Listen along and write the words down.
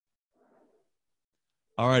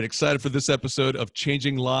All right, excited for this episode of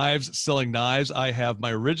Changing Lives, Selling Knives. I have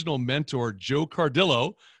my original mentor, Joe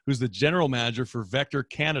Cardillo, who's the general manager for Vector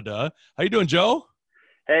Canada. How you doing, Joe?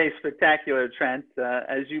 Hey, spectacular, Trent.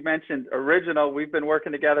 As you mentioned, original, we've been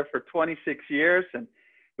working together for 26 years, and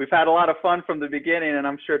we've had a lot of fun from the beginning, and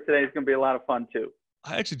I'm sure today's going to be a lot of fun, too.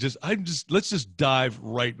 Let's just dive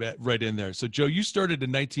right in there. So, Joe, you started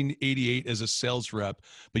in 1988 as a sales rep,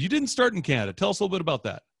 but you didn't start in Canada. Tell us a little bit about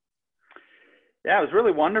that. Yeah, it was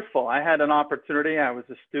really wonderful. I had an opportunity. I was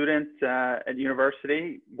a student at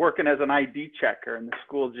university working as an ID checker in the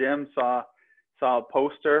school gym, saw a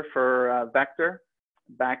poster for Vector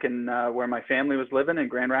back in where my family was living in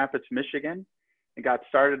Grand Rapids, Michigan. I got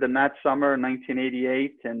started in that summer in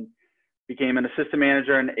 1988 and became an assistant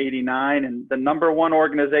manager in 89. And the number one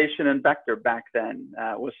organization in Vector back then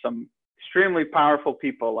was some extremely powerful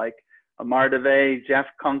people like Amar DeVay, Jeff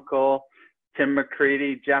Kunkel, Tim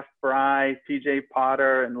McCready, Jeff Bry, PJ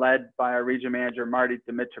Potter, and led by our region manager, Marty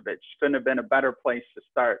Dimitrovich. Couldn't have been a better place to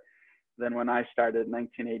start than when I started in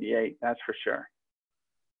 1988, that's for sure.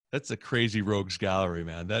 That's a crazy rogues gallery,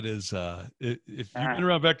 man. That is, if you've been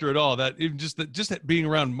around Vector at all, that even just being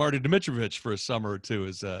around Marty Dimitrovich for a summer or two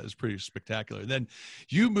is pretty spectacular. And then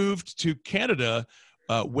you moved to Canada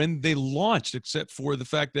when they launched, except for the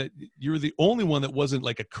fact that you were the only one that wasn't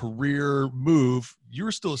like a career move. You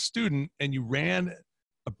were still a student, and you ran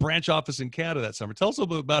a branch office in Canada that summer. Tell us a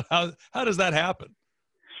little bit about how does that happen?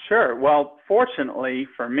 Sure. Well, fortunately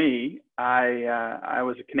for me, I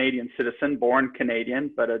was a Canadian citizen, born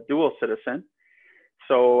Canadian, but a dual citizen.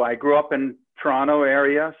 So I grew up in Toronto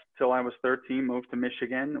area till I was 13, moved to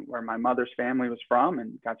Michigan, where my mother's family was from,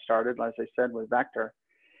 and got started, as I said, with Vector.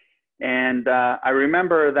 And I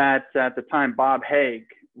remember that at the time, Bob Haig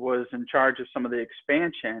was in charge of some of the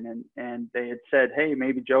expansion, and they had said, hey,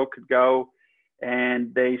 maybe Joe could go.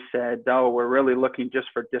 And they said, oh, we're really looking just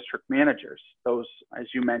for district managers, those, as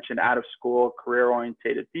you mentioned, out of school,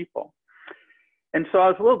 career-orientated people. And so I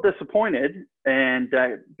was a little disappointed, and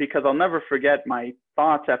because I'll never forget my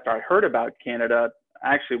thoughts after I heard about Canada.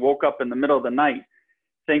 I actually woke up in the middle of the night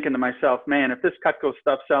thinking to myself, man, if this Cutco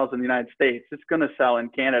stuff sells in the United States, it's going to sell in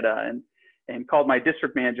Canada. And called my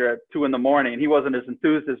district manager at 2 a.m. and he wasn't as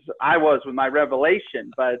enthused as I was with my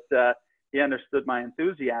revelation, but he understood my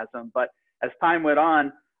enthusiasm. But as time went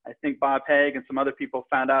on, I think Bob Haig and some other people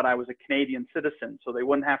found out I was a Canadian citizen, so they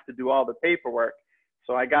wouldn't have to do all the paperwork.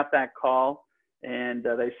 So I got that call, and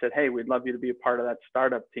they said, hey, we'd love you to be a part of that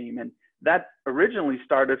startup team. And that originally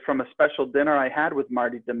started from a special dinner I had with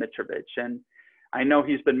Marty Dimitrovich. And I know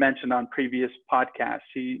he's been mentioned on previous podcasts.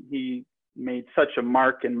 He made such a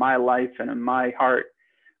mark in my life and in my heart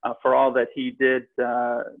for all that he did,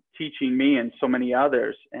 teaching me and so many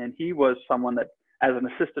others. And he was someone that, as an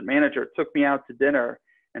assistant manager, took me out to dinner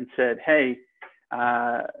and said, hey,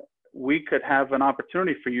 we could have an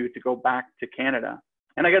opportunity for you to go back to Canada.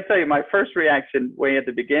 And I got to tell you, my first reaction way at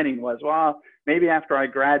the beginning was, well, maybe after I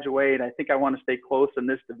graduate, I think I want to stay close in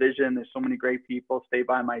this division. There's so many great people, stay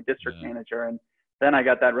by my district manager. And then I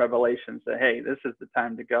got that revelation, say, hey, this is the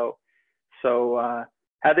time to go. So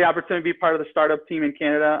had the opportunity to be part of the startup team in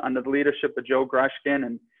Canada under the leadership of Joe Grushkin,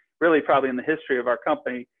 and really probably in the history of our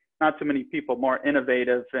company, not too many people more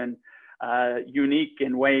innovative and unique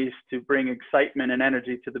in ways to bring excitement and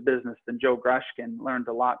energy to the business than Joe Grushkin. Learned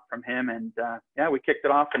a lot from him. And we kicked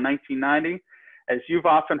it off in 1990. As you've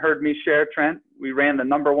often heard me share, Trent, we ran the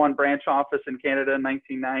 #1 branch office in Canada in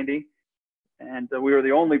 1990. And we were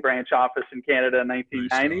the only branch office in Canada in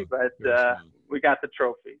 1990, but we got the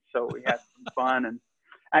trophy. So we had some fun. And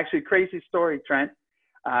actually, crazy story, Trent.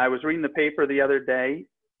 I was reading the paper the other day,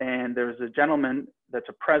 and there was a gentleman that's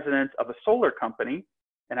a president of a solar company.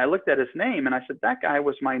 And I looked at his name, and I said, that guy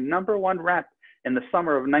was my #1 rep in the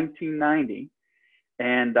summer of 1990.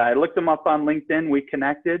 And I looked him up on LinkedIn. We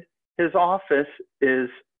connected. His office is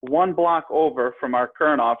 1 block over from our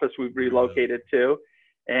current office we've relocated to.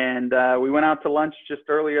 And we went out to lunch just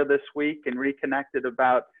earlier this week and reconnected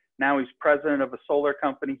about now he's president of a solar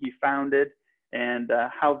company he founded, and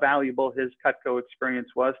how valuable his Cutco experience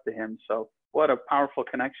was to him. So what a powerful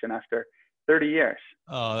connection after 30 years.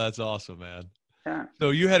 Oh, that's awesome, man. Yeah.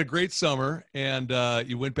 So you had a great summer, and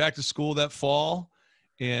you went back to school that fall.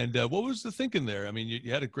 And what was the thinking there? I mean,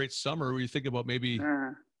 you had a great summer. Were you thinking about maybe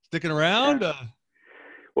sticking around? Yeah.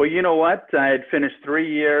 Well, you know what? I had finished 3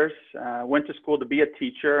 years, went to school to be a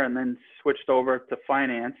teacher, and then switched over to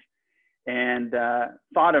finance. And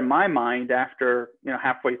thought in my mind after,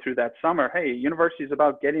 halfway through that summer, hey, university is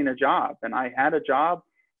about getting a job. And I had a job,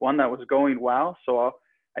 one that was going well. So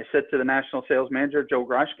I said to the national sales manager, Joe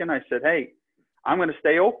Grushkin, I said, hey, I'm going to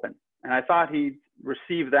stay open. And I thought he'd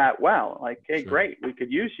receive that well. Like, hey, Sure. great, we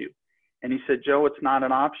could use you. And he said, Joe, it's not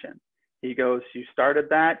an option. He goes, you started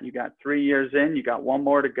that, you got 3 years in, you got one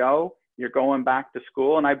more to go, you're going back to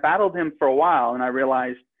school. And I battled him for a while, and I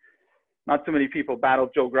realized not too many people battle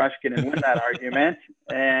Joe Grushkin and win that argument.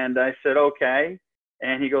 And I said, okay.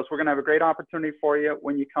 And he goes, we're going to have a great opportunity for you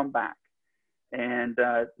when you come back. And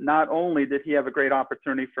not only did he have a great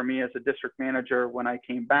opportunity for me as a district manager when I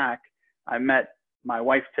came back, I met my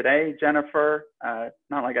wife today, Jennifer.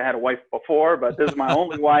 Not like I had a wife before, but this is my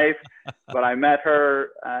only wife. But I met her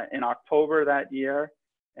in October that year,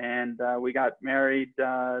 and we got married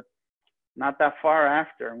not that far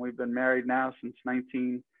after. And we've been married now since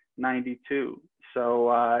 1992.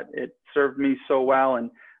 So it served me so well. And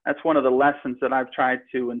that's one of the lessons that I've tried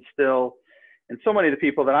to instill in so many of the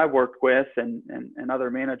people that I've worked with and other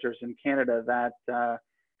managers in Canada, that,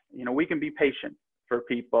 we can be patient for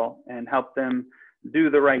people and help them do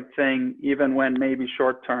the right thing, even when maybe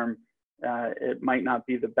short term, it might not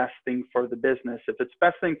be the best thing for the business. If it's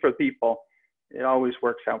best thing for people, it always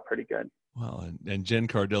works out pretty good. Well, and Jen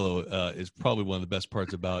Cardillo is probably one of the best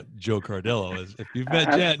parts about Joe Cardillo. Is if you've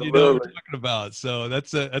met Jen, you know what we're talking about. So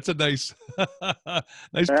that's a nice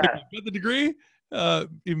nice pick. Got the degree,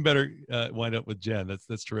 even better. Wind up with Jen.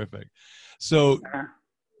 That's terrific. So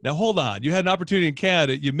now hold on. You had an opportunity in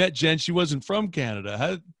Canada. You met Jen. She wasn't from Canada.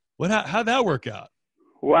 How'd that work out?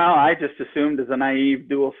 Well, I just assumed as a naive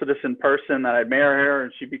dual citizen person that I'd marry her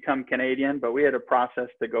and she'd become Canadian, but we had a process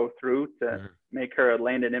to go through to make her a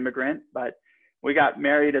landed immigrant. But we got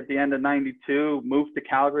married at the end of 92, moved to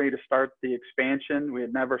Calgary to start the expansion. We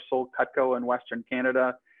had never sold Cutco in Western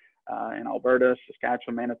Canada, in Alberta,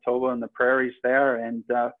 Saskatchewan, Manitoba, and the prairies there, and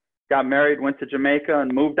got married, went to Jamaica,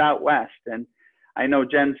 and moved out west. And I know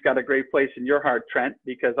Jen's got a great place in your heart, Trent,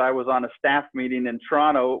 because I was on a staff meeting in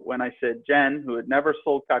Toronto when I said, Jen, who had never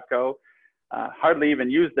sold Cutco, hardly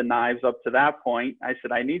even used the knives up to that point, I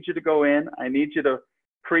said, I need you to go in. I need you to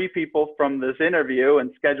pre people from this interview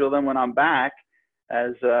and schedule them when I'm back,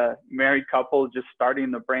 as a married couple just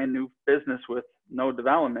starting a brand new business with no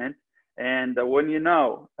development. And wouldn't you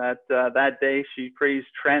know that that day she praised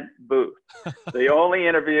Trent Booth, the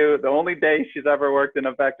only day she's ever worked in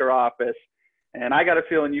a Vector office. And I got a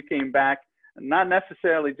feeling you came back, not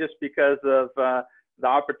necessarily just because of the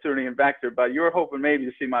opportunity in Vector, but you were hoping maybe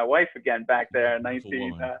to see my wife again back there in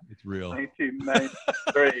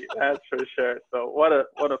 1993. That's for sure. So what a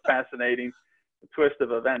fascinating twist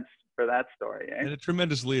of events for that story. Eh? And a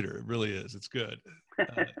tremendous leader. It really is. It's good.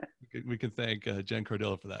 We can thank Jen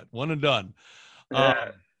Cardillo for that. One and done.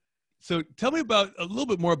 So tell me a little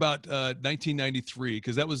bit more about 1993,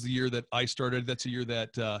 because that was the year that I started. That's a year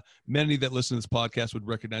that many that listen to this podcast would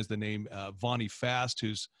recognize the name Vonnie Fast,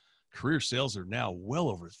 whose career sales are now well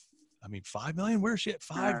over, $5 million. Where's she at?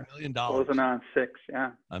 $5 million. Closing on 6, yeah.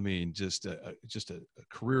 Just a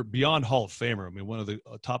career beyond Hall of Famer. One of the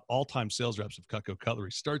top all-time sales reps of Cutco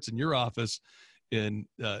Cutlery starts in your office in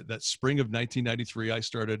that spring of 1993. I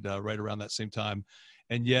started right around that same time.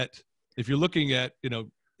 And yet, if you're looking at,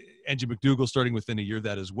 Angie McDougall starting within a year of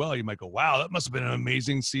that as well, you might go, wow, that must have been an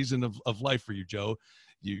amazing season of life for you, Joe.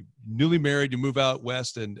 You newly married, you move out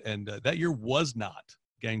west, and that year was not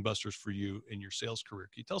gangbusters for you in your sales career.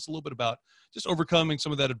 Can you tell us a little bit about just overcoming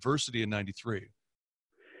some of that adversity in 93?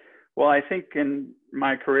 Well, I think in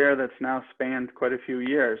my career that's now spanned quite a few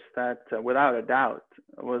years, that without a doubt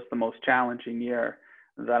was the most challenging year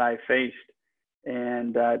that I faced.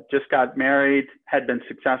 And just got married, had been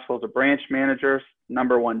successful as a branch manager,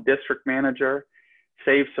 #1 district manager,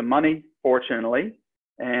 saved some money, fortunately,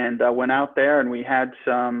 and went out there, and we had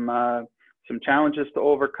some challenges to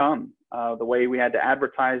overcome. The way we had to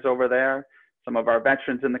advertise over there, some of our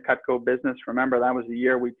veterans in the Cutco business, remember that was the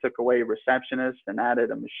year we took away receptionists and added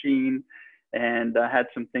a machine, and had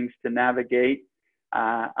some things to navigate.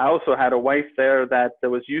 I also had a wife there that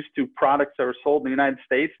was used to products that were sold in the United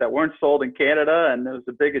States that weren't sold in Canada, and there was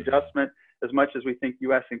a big adjustment, as much as we think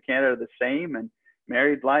U.S. and Canada are the same, and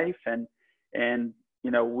married life, and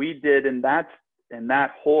we did in that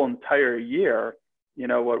whole entire year,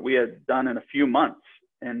 what we had done in a few months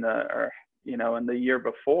in the year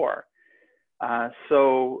before.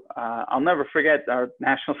 So I'll never forget our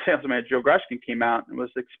national sales manager, Joe Grushkin, came out and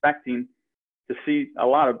was expecting to see a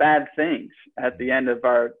lot of bad things at the end of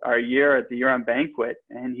our year at the year-end banquet.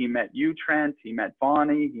 And he met you, Trent, he met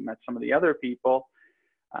Vonnie, he met some of the other people,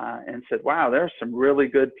 and said, wow, there's some really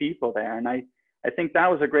good people there. And I think that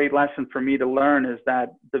was a great lesson for me to learn, is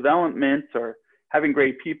that development or having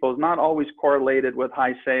great people is not always correlated with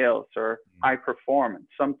high sales or high performance.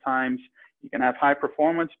 Sometimes you can have high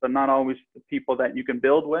performance, but not always the people that you can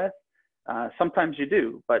build with. Sometimes you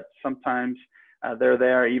do, but sometimes They're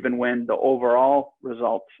there even when the overall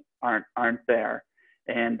results aren't there.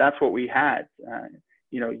 And that's what we had.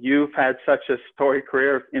 You've had such a storied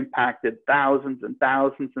career, impacted thousands and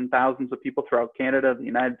thousands and thousands of people throughout Canada, the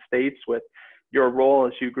United States, with your role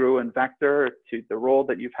as you grew in Vector, to the role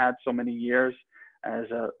that you've had so many years as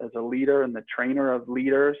a leader and the trainer of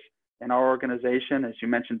leaders in our organization. As you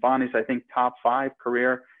mentioned, Bonnie's, I think, top 5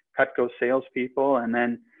 career Cutco salespeople. And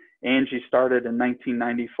then Angie started in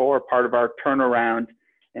 1994, part of our turnaround,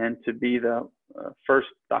 and to be the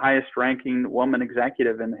highest ranking woman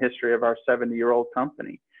executive in the history of our 70-year-old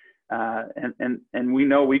company. And we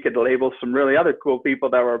know we could label some really other cool people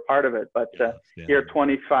that were a part of it. But here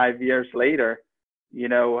 25 years later,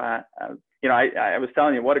 I was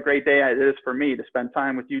telling you what a great day it is for me to spend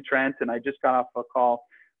time with you, Trent. And I just got off a call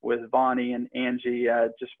with Bonnie and Angie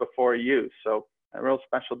just before you. So a real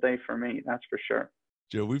special day for me, that's for sure.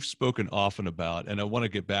 Joe, we've spoken often about, and I want to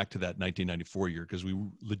get back to that 1994 year because we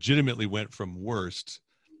legitimately went from worst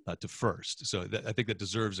to first. So I think that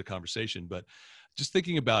deserves a conversation. But just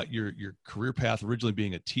thinking about your career path, originally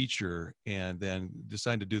being a teacher and then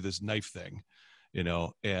deciding to do this knife thing,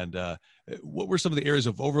 and what were some of the areas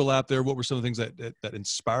of overlap there? What were some of the things that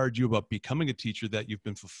inspired you about becoming a teacher that you've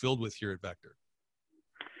been fulfilled with here at Vector?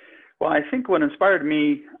 Well, I think what inspired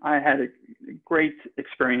me, I had a great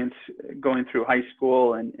experience going through high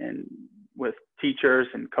school and with teachers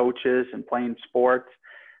and coaches and playing sports.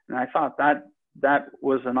 And I thought that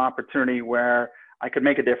was an opportunity where I could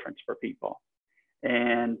make a difference for people.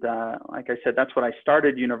 And like I said, that's what I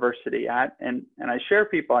started university at. And I share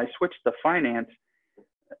people, I switched to finance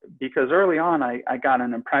because early on I got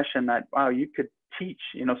an impression that, wow, you could teach,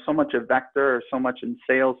 so much of Vector or so much in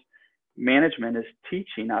sales management is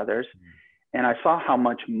teaching others. And I saw how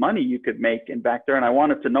much money you could make in Vector, and I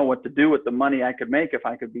wanted to know what to do with the money I could make if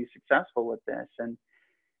I could be successful with this. And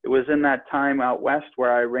it was in that time out west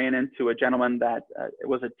where I ran into a gentleman that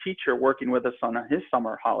was a teacher working with us on his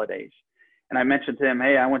summer holidays. And I mentioned to him,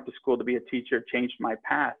 hey, I went to school to be a teacher, changed my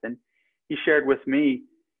path. And he shared with me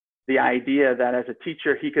the idea that as a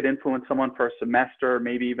teacher, he could influence someone for a semester,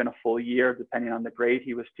 maybe even a full year, depending on the grade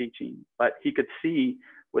he was teaching. But he could see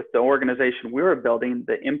with the organization we were building,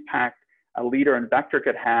 the impact a leader in Vector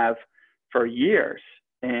could have for years,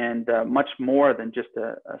 and much more than just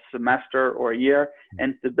a semester or a year,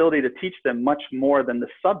 and the ability to teach them much more than the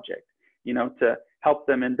subject, to help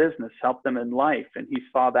them in business, help them in life. And he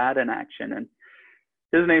saw that in action. And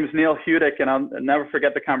his name is Neil Hudick, and I'll never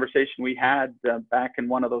forget the conversation we had back in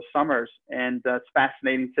one of those summers. And it's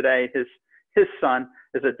fascinating today. His son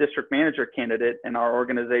is a district manager candidate in our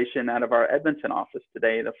organization out of our Edmonton office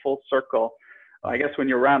today, the full circle. I guess when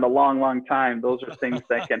you're around a long, long time, those are things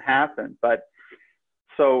that can happen. But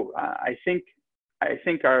so I think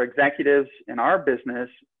our executives in our business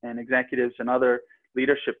and executives in other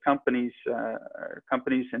leadership companies,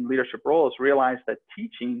 companies in leadership roles realize that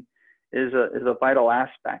teaching is a vital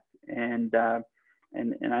aspect. And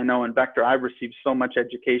I know in Vector, I've received so much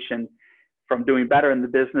education from doing better in the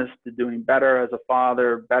business to doing better as a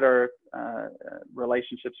father, better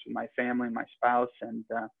relationships with my family, my spouse, and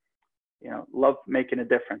love making a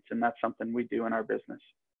difference. And that's something we do in our business.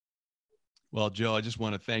 Well, Joe, I just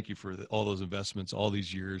want to thank you for all those investments, all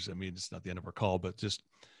these years. I mean, it's not the end of our call, but just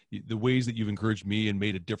the ways that you've encouraged me and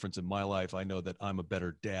made a difference in my life. I know that I'm a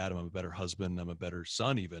better dad, I'm a better husband, I'm a better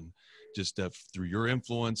son, even just through your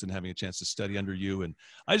influence and having a chance to study under you. And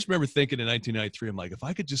I just remember thinking in 1993, I'm like, if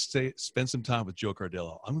I could just spend some time with Joe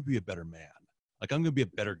Cardillo, I'm going to be a better man. Like, I'm going to be a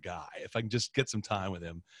better guy if I can just get some time with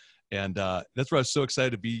him. And that's why I was so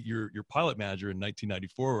excited to be your pilot manager in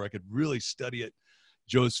 1994, where I could really study at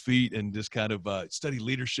Joe's feet and just kind of study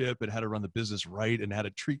leadership and how to run the business right and how to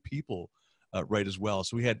treat people right as well.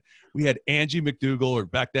 So we had Angie McDougall, or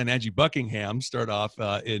back then Angie Buckingham, start off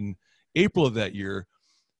in April of that year.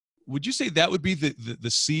 Would you say that would be the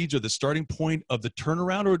siege or the starting point of the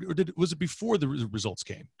turnaround, or was it before the results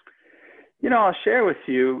came? I'll share with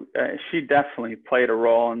you, she definitely played a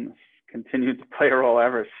role and continued to play a role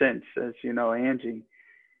ever since, as you know, Angie.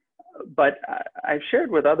 But I've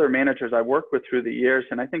shared with other managers I worked with through the years,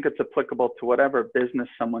 and I think it's applicable to whatever business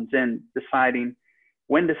someone's in, deciding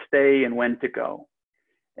when to stay and when to go.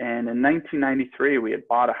 And in 1993, we had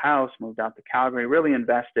bought a house, moved out to Calgary, really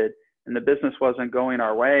invested, and the business wasn't going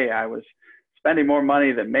our way. I was spending more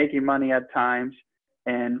money than making money at times.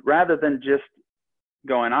 And rather than just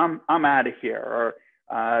going, I'm out of here, or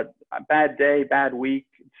a bad day, bad week,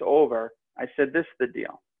 it's over, I said, this is the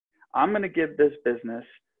deal. I'm going to give this business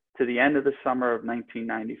to the end of the summer of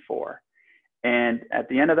 1994. And at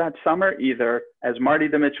the end of that summer, either, as Marty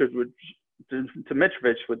Dimitrovich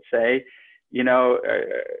would say,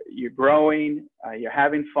 you're growing, you're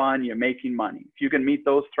having fun, you're making money. If you can meet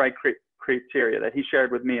those three criteria that he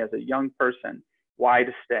shared with me as a young person, why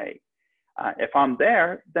to stay? If I'm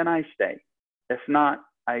there, then I stay. If not,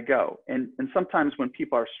 I go. And sometimes when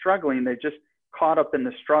people are struggling, they're just caught up in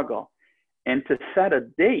the struggle. And to set a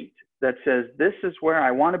date that says, this is where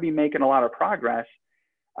I want to be making a lot of progress,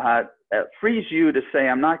 it frees you to say,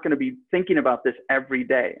 I'm not going to be thinking about this every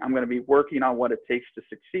day. I'm going to be working on what it takes to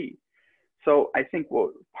succeed. So I think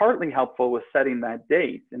what partly helpful was setting that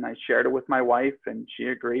date, and I shared it with my wife, and she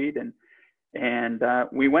agreed, and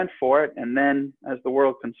we went for it. And then as the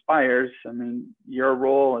world conspires, I mean, your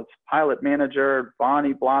role as pilot manager,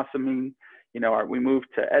 Bonnie blossoming, we moved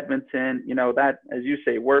to Edmonton, that, as you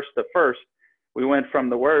say, worst to first, we went from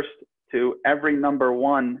the worst to every number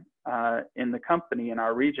one in the company in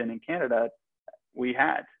our region in Canada we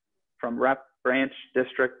had, from rep, branch,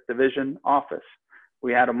 district, division, office.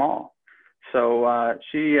 We had them all. So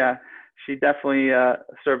she definitely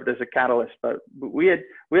served as a catalyst. But we had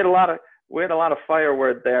a lot of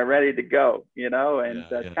firewood there ready to go, and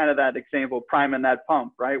kind of that example, priming that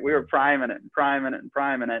pump, right? We were priming it and priming it and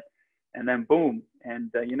priming it, and then boom.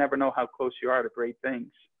 And you never know how close you are to great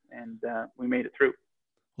things. And we made it through.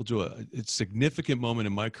 Well, Joe, a significant moment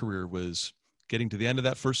in my career was getting to the end of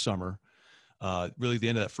that first summer, really the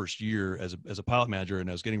end of that first year as a pilot manager, and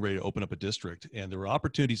I was getting ready to open up a district, and there were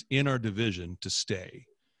opportunities in our division to stay.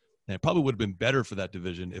 And it probably would have been better for that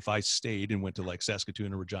division if I stayed and went to like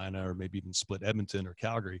Saskatoon or Regina, or maybe even split Edmonton or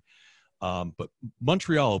Calgary. But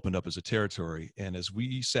Montreal opened up as a territory, and as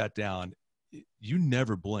we sat down, you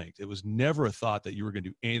never blinked. It was never a thought that you were going to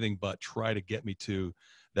do anything but try to get me to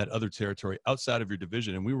that other territory outside of your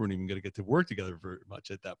division. And we weren't even going to get to work together very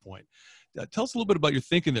much at that point. Tell us a little bit about your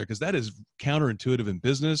thinking there, because that is counterintuitive in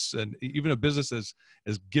business, and even a business as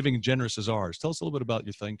giving and generous as ours. Tell us a little bit about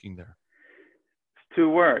your thinking there. 2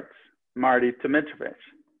 words, Marty Dimitrovich.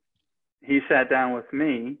 He sat down with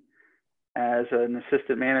me as an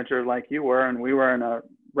assistant manager like you were, and we were in a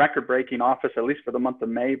record-breaking office, at least for the month of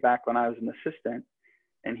May, back when I was an assistant.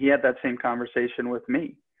 And he had that same conversation with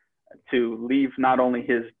me, to leave not only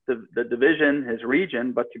the division, his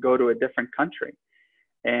region, but to go to a different country.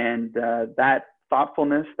 And that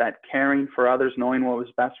thoughtfulness, that caring for others, knowing what was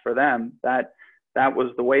best for them, that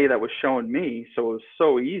was the way that was shown me. So it was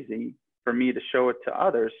so easy for me to show it to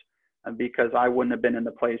others, because I wouldn't have been in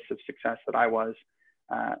the place of success that I was,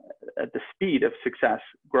 at the speed of success,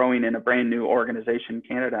 growing in a brand new organization in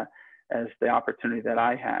Canada as the opportunity that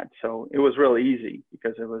I had. So it was really easy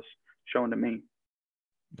because it was shown to me.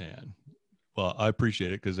 Man, well, I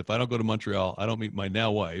appreciate it, because if I don't go to Montreal, I don't meet my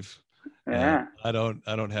now wife. Yeah. I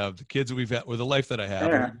don't have the kids that we've had, or the life that I have,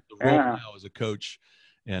 Yeah. the role now as a coach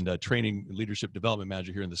and training leadership development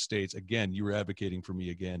manager here in the States. Again, you were advocating for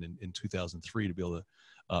me again in 2003 to be able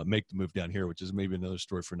to make the move down here, which is maybe another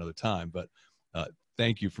story for another time. But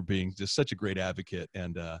thank you for being just such a great advocate,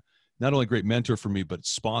 and not only a great mentor for me, but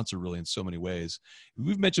sponsor really in so many ways.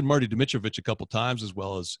 We've mentioned Marty Dimitrovich a couple times, as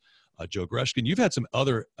well as Joe Greshkin. You've had some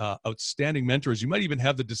other outstanding mentors. You might even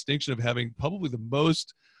have the distinction of having probably the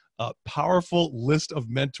most powerful list of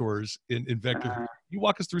mentors in Vector. Can you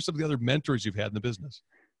walk us through some of the other mentors you've had in the business?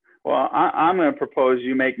 Well, I'm going to propose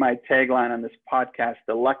you make my tagline on this podcast,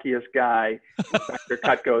 the luckiest guy in Vector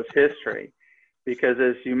Cutco's history. Because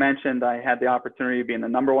as you mentioned, I had the opportunity to be in the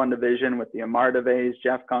number 1 division with the Amar DeVays,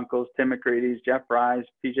 Jeff Kunkel's, Tim McCready's, Jeff Fry's,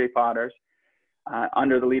 PJ Potter's,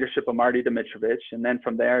 under the leadership of Marty Dimitrovich. And then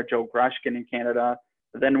from there, Joe Greshkin in Canada,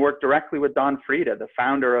 then worked directly with Don Frieda, the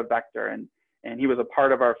founder of Vector. And he was a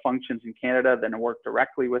part of our functions in Canada. Then I worked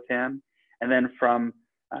directly with him. And then from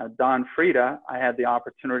Don Frieda, I had the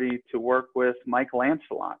opportunity to work with Mike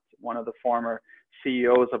Lancelot, one of the former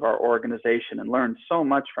CEOs of our organization, and learned so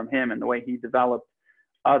much from him and the way he developed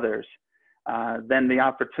others. Then the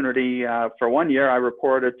opportunity for 1 year, I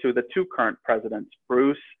reported to the 2 current presidents,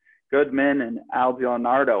 Bruce Goodman and Al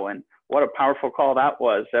Leonardo. And what a powerful call that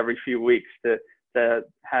was every few weeks to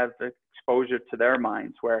have exposure to their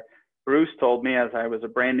minds, where Bruce told me, as I was a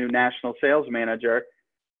brand new national sales manager,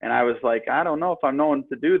 and I was like, I don't know if I'm known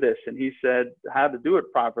to do this. And he said, how to do it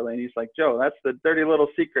properly. And he's like, Joe, that's the dirty little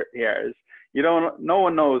secret here, is no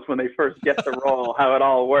one knows when they first get the role how it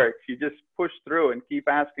all works. You just push through and keep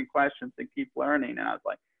asking questions and keep learning. And I was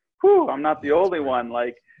like, whew, I'm not the only one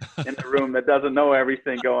like in the room that doesn't know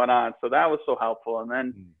everything going on. So that was so helpful. And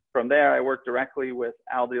then from there, I worked directly with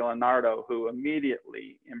Al Leonardo, who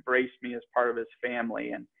immediately embraced me as part of his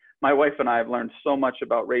family. And my wife and I have learned so much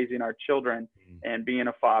about raising our children and being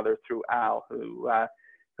a father through Al, who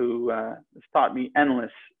has taught me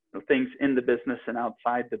endless things in the business and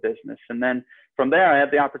outside the business. And then from there, I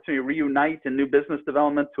had the opportunity to reunite in new business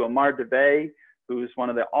development to Amar DeVay, who's one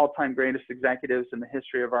of the all-time greatest executives in the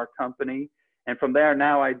history of our company. And from there,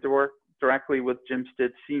 now I work directly with Jim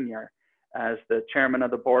Stidd Sr. as the chairman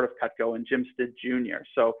of the board of Cutco and Jim Stidd Jr.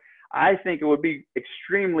 So I think it would be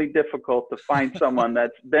extremely difficult to find someone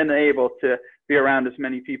that's been able to be around as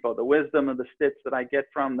many people. The wisdom of the Stidds that I get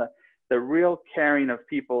from the real caring of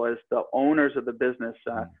people as the owners of the business.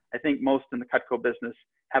 I think most in the Cutco business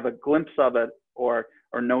have a glimpse of it or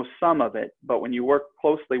know some of it, but when you work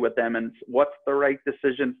closely with them and what's the right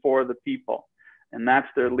decision for the people, and that's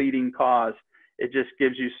their leading cause, it just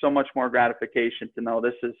gives you so much more gratification to know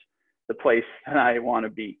this is the place that I want to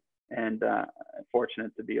be and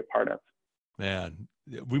fortunate to be a part of. Man,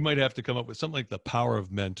 we might have to come up with something like the power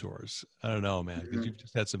of mentors. I don't know, man, because you've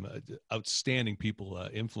just had some outstanding people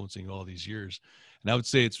influencing all these years. And I would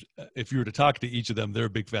say it's, if you were to talk to each of them, they're a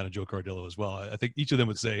big fan of Joe Cardillo as well. I think each of them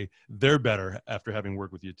would say they're better after having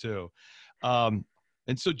worked with you too. And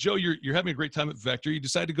so, Joe, you're having a great time at Vector. You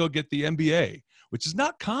decided to go get the MBA, which is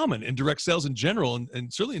not common in direct sales in general.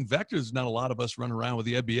 And certainly in Vector, there's not a lot of us running around with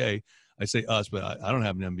the MBA. I say us, but I don't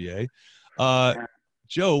have an MBA.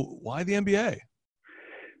 Joe, why the MBA?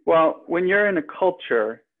 Well, when you're in a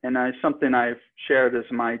culture, and something I've shared as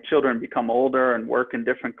my children become older and work in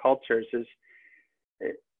different cultures, is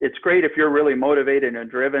it's great if you're really motivated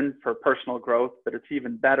and driven for personal growth, but it's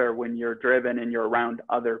even better when you're driven and you're around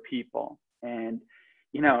other people. And,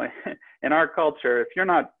 you know, in our culture, if you're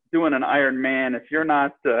not doing an Ironman, if you're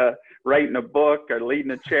not writing a book or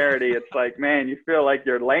leading a charity, it's like, man, you feel like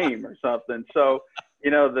you're lame or something. So, you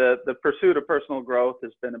know, the pursuit of personal growth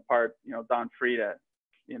has been a part, you know, Don Frieda,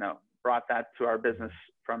 you know, brought that to our business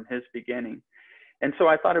from his beginning. And so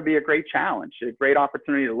I thought it'd be a great challenge, a great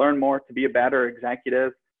opportunity to learn more, to be a better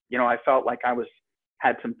executive. You know, I felt like I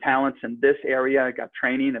had some talents in this area. I got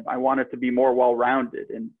training, and I wanted to be more well-rounded.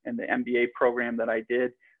 And the MBA program that I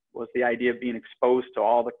did was the idea of being exposed to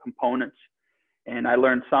all the components. And I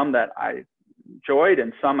learned some that I enjoyed,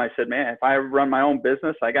 and some I said, man, if I run my own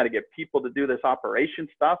business, I got to get people to do this operation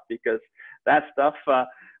stuff, because that stuff,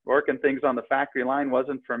 working things on the factory line,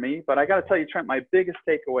 wasn't for me. But I got to tell you, Trent, my biggest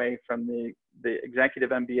takeaway from the executive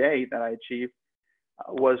MBA that I achieved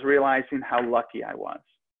was realizing how lucky I was.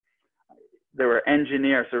 There were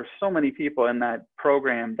engineers. There were so many people in that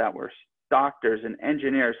program that were doctors and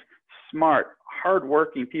engineers, smart,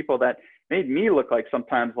 hardworking people that made me look like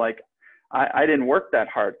sometimes like I didn't work that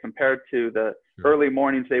hard compared to the early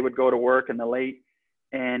mornings they would go to work and the late.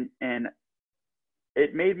 And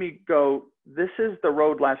it made me go, this is the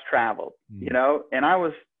road less traveled, you know? And I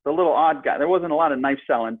was the little odd guy. There wasn't a lot of knife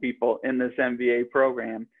selling people in this MBA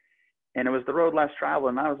program. And it was the road less traveled.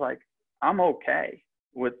 And I was like, I'm okay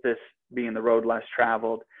with this being the road less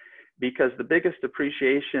traveled, because the biggest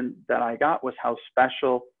appreciation that I got was how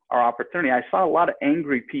special our opportunity. I saw a lot of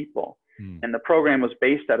angry people, and the program was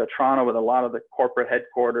based out of Toronto with a lot of the corporate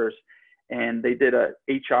headquarters, and they did a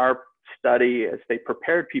HR study as they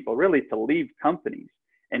prepared people really to leave companies.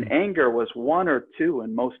 And anger was 1 or 2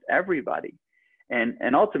 in most everybody.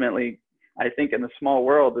 And ultimately, I think in the small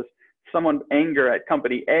world, is someone anger at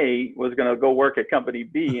company A was going to go work at company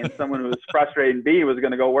B, and someone who was frustrated in B was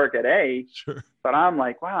going to go work at A. Sure. But I'm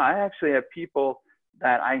like, wow, I actually have people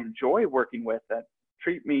that I enjoy working with that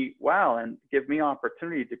treat me well and give me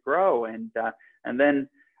opportunity to grow. And then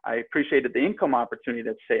I appreciated the income opportunity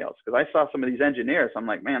that sales, because I saw some of these engineers. I'm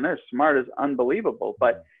like, man, they're smart as unbelievable,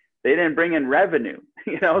 but they didn't bring in revenue,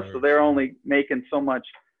 you know, so they're only making so much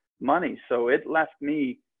money. So it left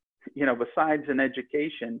me, you know, besides an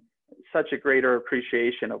education, such a greater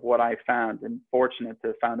appreciation of what I found, and fortunate to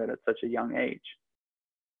have found it at such a young age.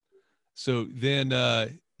 So then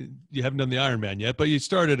you haven't done the Ironman yet, but you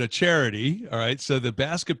started a charity. All right. So the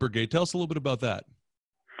Basket Brigade, tell us a little bit about that.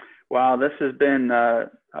 Well, this has been a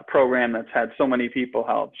program that's had so many people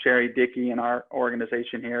help. Sherry Dickey in our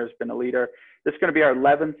organization here has been a leader. This is going to be our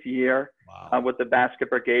 11th year with the Basket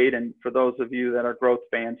Brigade. And for those of you that are growth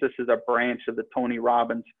fans, this is a branch of the Tony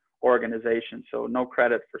Robbins organization. So no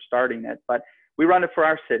credit for starting it, but we run it for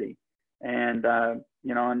our city. And,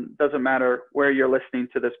 you know, and it doesn't matter where you're listening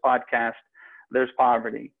to this podcast, there's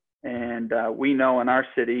poverty. And we know in our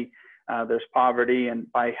city, there's poverty. And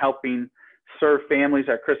by helping serve families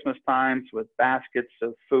at Christmas times with baskets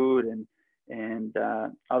of food and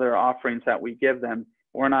other offerings that we give them,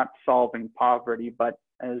 we're not solving poverty. But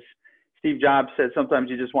as Steve Jobs said, sometimes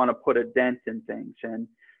you just want to put a dent in things. And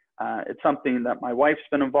it's something that my wife's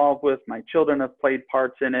been involved with. My children have played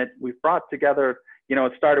parts in it. We've brought together, you know,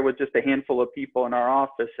 it started with just a handful of people in our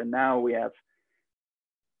office, and now we have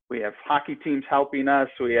We have hockey teams helping us.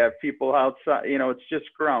 We have people outside. It's just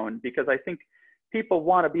grown because I think people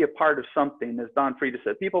want to be a part of something. As Don Frieda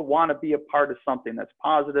said, people want to be a part of something that's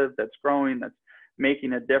positive, that's growing, that's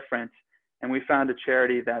making a difference. And we found a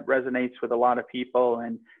charity that resonates with a lot of people.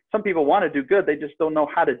 And some people want to do good. They just don't know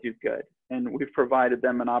how to do good. And we've provided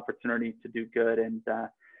them an opportunity to do good and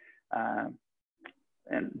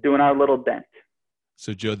doing our little dent.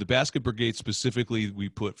 So, Joe, the Basket Brigade specifically, we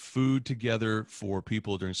put food together for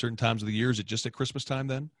people during certain times of the year. Is it just at Christmas time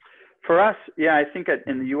then? For us, yeah, I think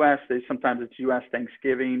in the U.S., sometimes it's U.S.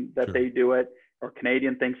 Thanksgiving that Sure. they do it, or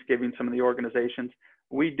Canadian Thanksgiving, some of the organizations.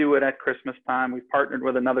 We do it at Christmas time. We've partnered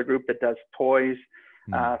with another group that does toys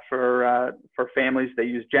for families. They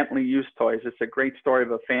use gently used toys. It's a great story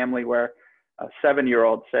of a family where a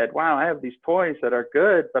 7-year-old said, wow, I have these toys that are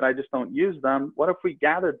good, but I just don't use them. What if we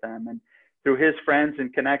gathered them? And through his friends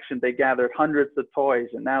and connection, they gathered hundreds of toys,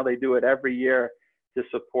 and now they do it every year to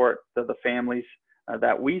support the families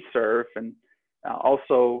that we serve, and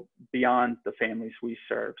also beyond the families we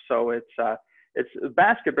serve. So it's a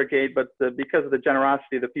Basket Brigade, but because of the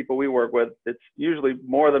generosity of the people we work with, it's usually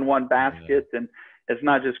more than one basket, and it's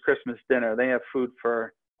not just Christmas dinner. They have food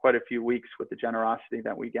for quite a few weeks with the generosity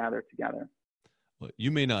that we gather together. Well,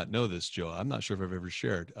 you may not know this, Joe. I'm not sure if I've ever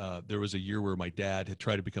shared. There was a year where my dad had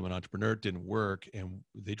tried to become an entrepreneur. It didn't work, and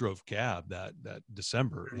they drove cab that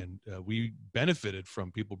December, and we benefited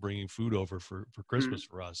from people bringing food over for Christmas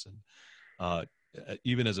for us. And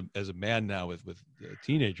even as a man now with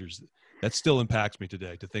teenagers, that still impacts me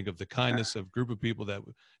today, to think of the kindness of a group of people that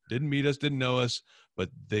didn't meet us, didn't know us, but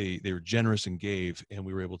they were generous and gave, and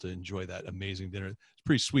we were able to enjoy that amazing dinner. It's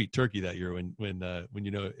pretty sweet turkey that year when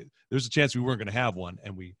there's a chance we weren't going to have one,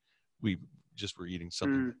 and we just were eating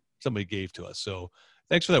something that somebody gave to us. So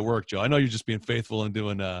thanks for that work, Joe. I know you're just being faithful and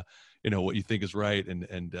doing what you think is right,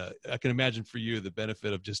 and I can imagine for you the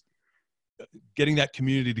benefit of just getting that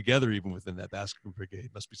community together, even within that Basket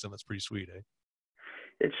Brigade, must be something that's pretty sweet, eh?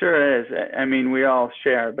 It sure is. I mean, we all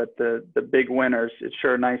share, but the big winners, it's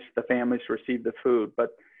sure nice the families receive the food, but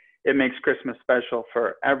it makes Christmas special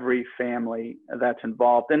for every family that's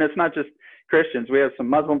involved. And it's not just Christians. We have some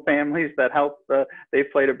Muslim families that help.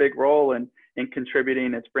 They've played a big role in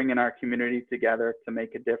contributing. It's bringing our community together to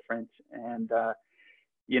make a difference. And,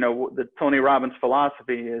 the Tony Robbins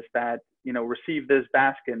philosophy is that, receive this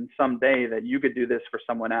basket and someday that you could do this for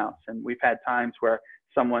someone else. And we've had times where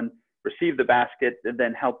someone receive the basket and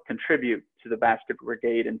then help contribute to the Basket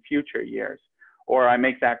Brigade in future years. Or I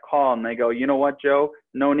make that call and they go, you know what, Joe,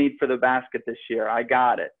 no need for the basket this year. I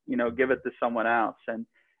got it, give it to someone else.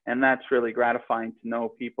 And that's really gratifying to know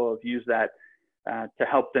people have used that to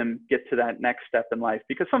help them get to that next step in life.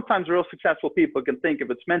 Because sometimes real successful people can think if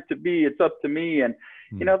it's meant to be, it's up to me. And,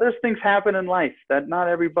 there's things happen in life that not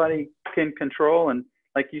everybody can control. And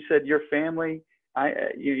like you said, your family,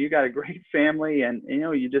 you got a great family, and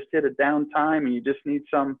you just hit a down time and you just need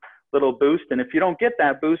some little boost. And if you don't get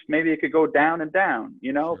that boost, maybe it could go down and down,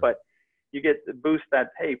 Sure. But you get the boost that,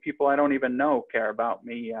 hey, people I don't even know care about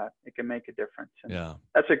me. It can make a difference. And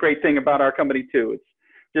that's a great thing about our company too. It's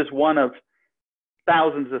just one of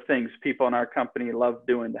thousands of things people in our company love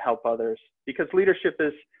doing to help others, because leadership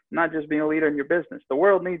is not just being a leader in your business. The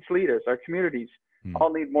world needs leaders. Our communities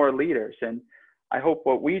all need more leaders. And I hope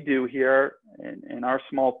what we do here in our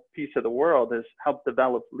small piece of the world is help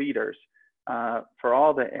develop leaders for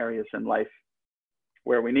all the areas in life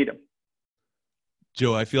where we need them.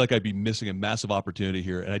 Joe, I feel like I'd be missing a massive opportunity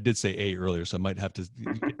here. And I did say A earlier, so I might have to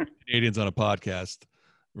get Canadians on a podcast.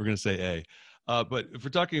 We're going to say A. But if we're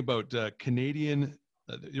talking about Canadian,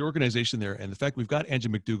 the organization there, and the fact we've got Angie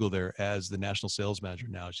McDougall there as the national sales manager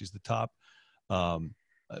now. She's the top,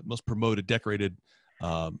 most promoted, decorated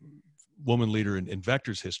woman leader in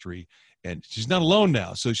Vector's history, and she's not alone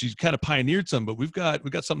now. So she's kind of pioneered some, but we've got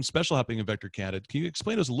something special happening in Vector Canada. Can you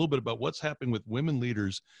explain to us a little bit about what's happening with women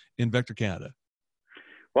leaders in Vector Canada?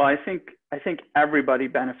 Well, I think everybody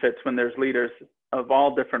benefits when there's leaders of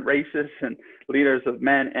all different races and leaders of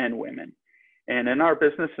men and women. And in our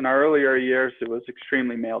business, in our earlier years, it was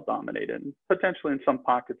extremely male dominated. And potentially in some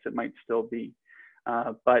pockets, it might still be.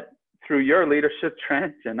 But through your leadership,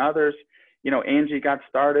 Trent, and others, Angie got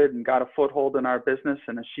started and got a foothold in our business.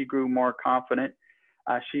 And as she grew more confident,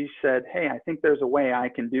 she said, hey, I think there's a way I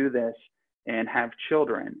can do this and have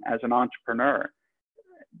children as an entrepreneur.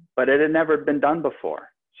 But it had never been done before.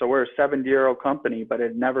 So we're a 70-year-old company, but it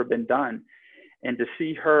had never been done. And to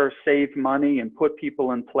see her save money and put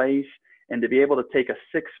people in place, and to be able to take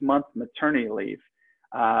a 6-month maternity leave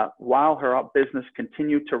while her business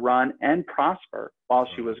continued to run and prosper while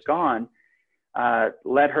she was gone,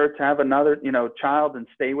 led her to have another, child and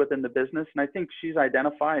stay within the business. And I think she's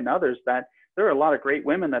identifying others that there are a lot of great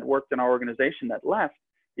women that worked in our organization that left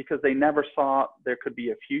because they never saw there could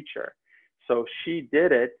be a future. So she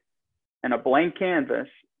did it, and a blank canvas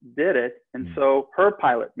did it. And so her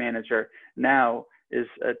pilot manager now is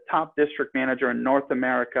a top district manager in North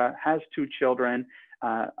America, has 2 children,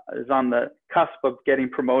 is on the cusp of getting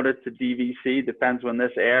promoted to DVC. Depends when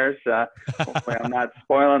this airs. Hopefully I'm not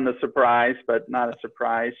spoiling the surprise, but not a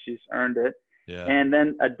surprise. She's earned it. Yeah. And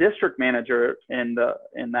then a district manager in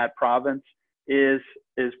that province is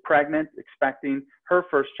pregnant, expecting her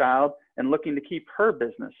first child, and looking to keep her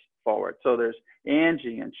business forward. So there's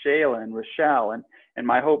Angie and Shayla and Rochelle, and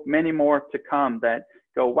my hope many more to come that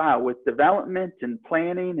go, wow, with development and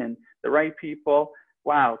planning and the right people,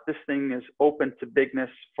 wow, this thing is open to bigness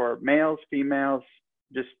for males, females,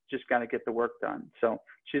 just got to get the work done. So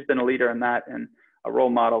she's been a leader in that and a role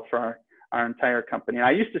model for our entire company. And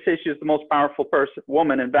I used to say she was the most powerful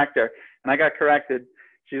woman in Vector, and I got corrected.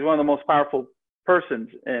 She's one of the most powerful persons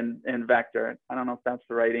in Vector. I don't know if that's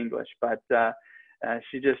the right English, but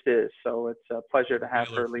she just is. So it's a pleasure to have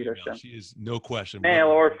her leadership. She is, no question. Male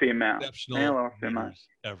or female. Exceptional male or female.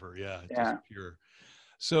 Ever, yeah. Just pure.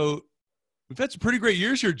 So we've had some pretty great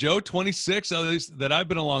years here, Joe. 26 others that I've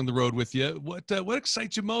been along the road with you. What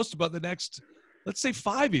excites you most about the next, let's say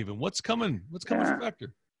 5 even? What's coming? What's coming for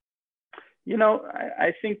Vector?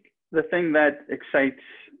 I think the thing that excites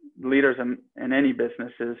leaders in any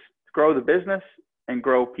business is to grow the business and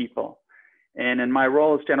grow people. And in my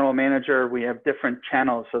role as general manager, we have different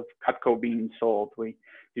channels of Cutco being sold. We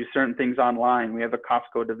do certain things online. We have a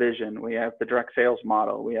Costco division. We have the direct sales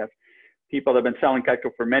model. We have people that have been selling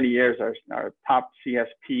Cutco for many years, our top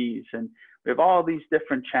CSPs. And we have all these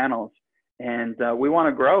different channels. And we want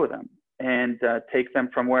to grow them and take them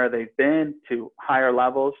from where they've been to higher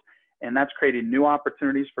levels. And that's creating new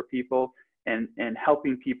opportunities for people and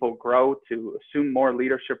helping people grow to assume more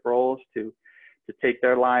leadership roles, to take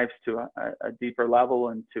their lives to a deeper level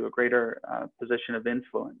and to a greater position of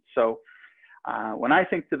influence. So when I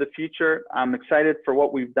think to the future, I'm excited for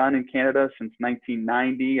what we've done in Canada since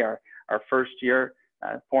 1990, our first year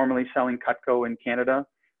formally selling Cutco in Canada.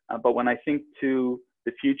 But when I think to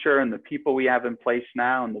the future and the people we have in place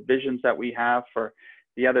now and the visions that we have for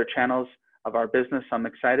the other channels of our business, I'm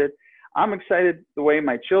excited. I'm excited the way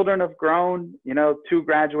my children have grown, 2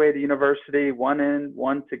 graduated university, 1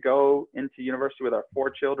 to go into university with our 4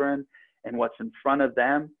 children and what's in front of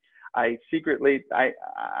them. I've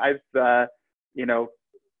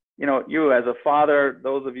you as a father,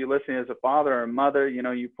 those of you listening as a father or a mother,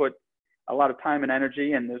 you put a lot of time and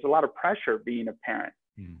energy, and there's a lot of pressure being a parent.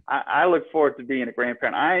 I look forward to being a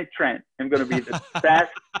grandparent. Trent, am going to be the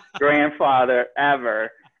best grandfather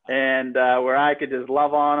ever. And where I could just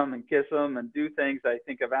love on them and kiss them and do things. I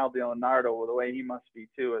think of Al Leonardo, the way he must be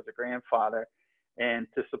too as a grandfather, and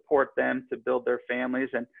to support them to build their families.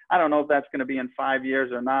 And I don't know if that's going to be in 5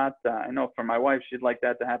 years or not. I know for my wife, she'd like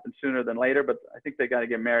that to happen sooner than later, but I think they got to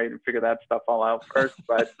get married and figure that stuff all out first.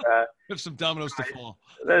 But there's some dominoes to fall.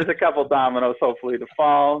 There's a couple dominoes hopefully to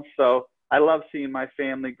fall. So I love seeing my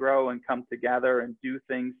family grow and come together and do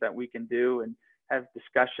things that we can do and have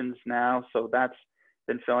discussions now. So that's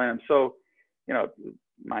been filling. I'm so,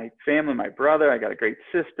 my family, my brother, I got a great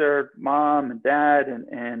sister, mom and dad,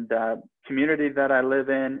 and community that I live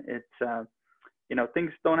in. It's,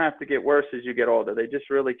 things don't have to get worse as you get older. They just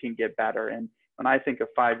really can get better. And when I think of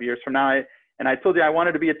 5 years from now, I told you I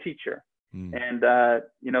wanted to be a teacher. And,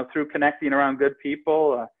 through connecting around good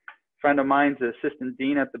people, a friend of mine's the assistant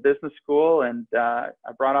dean at the business school. And I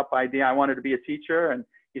brought up the idea I wanted to be a teacher. And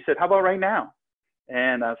he said, how about right now?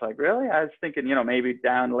 And I was like, really? I was thinking, maybe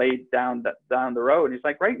down the road. And he's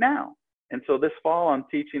like, right now. And so this fall, I'm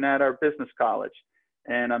teaching at our business college,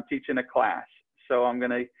 and I'm teaching a class. So I'm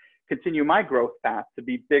going to continue my growth path to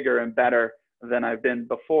be bigger and better than I've been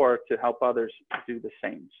before to help others do the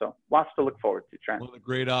same. So lots to look forward to, Trent. One of the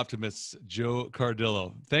great optimists, Joe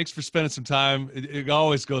Cardillo. Thanks for spending some time. It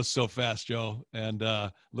always goes so fast, Joe. And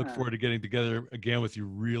look forward to getting together again with you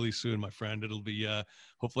really soon, my friend. It'll be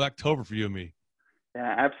hopefully October for you and me.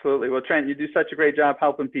 Yeah, absolutely. Well, Trent, you do such a great job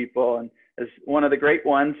helping people. And as one of the great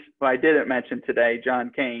ones who I didn't mention today,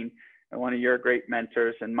 John Kane, and one of your great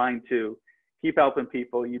mentors and mine too. Keep helping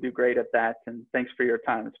people. You do great at that. And thanks for your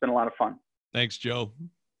time. It's been a lot of fun. Thanks, Joe.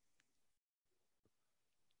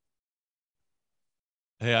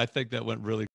 Hey, I think that went really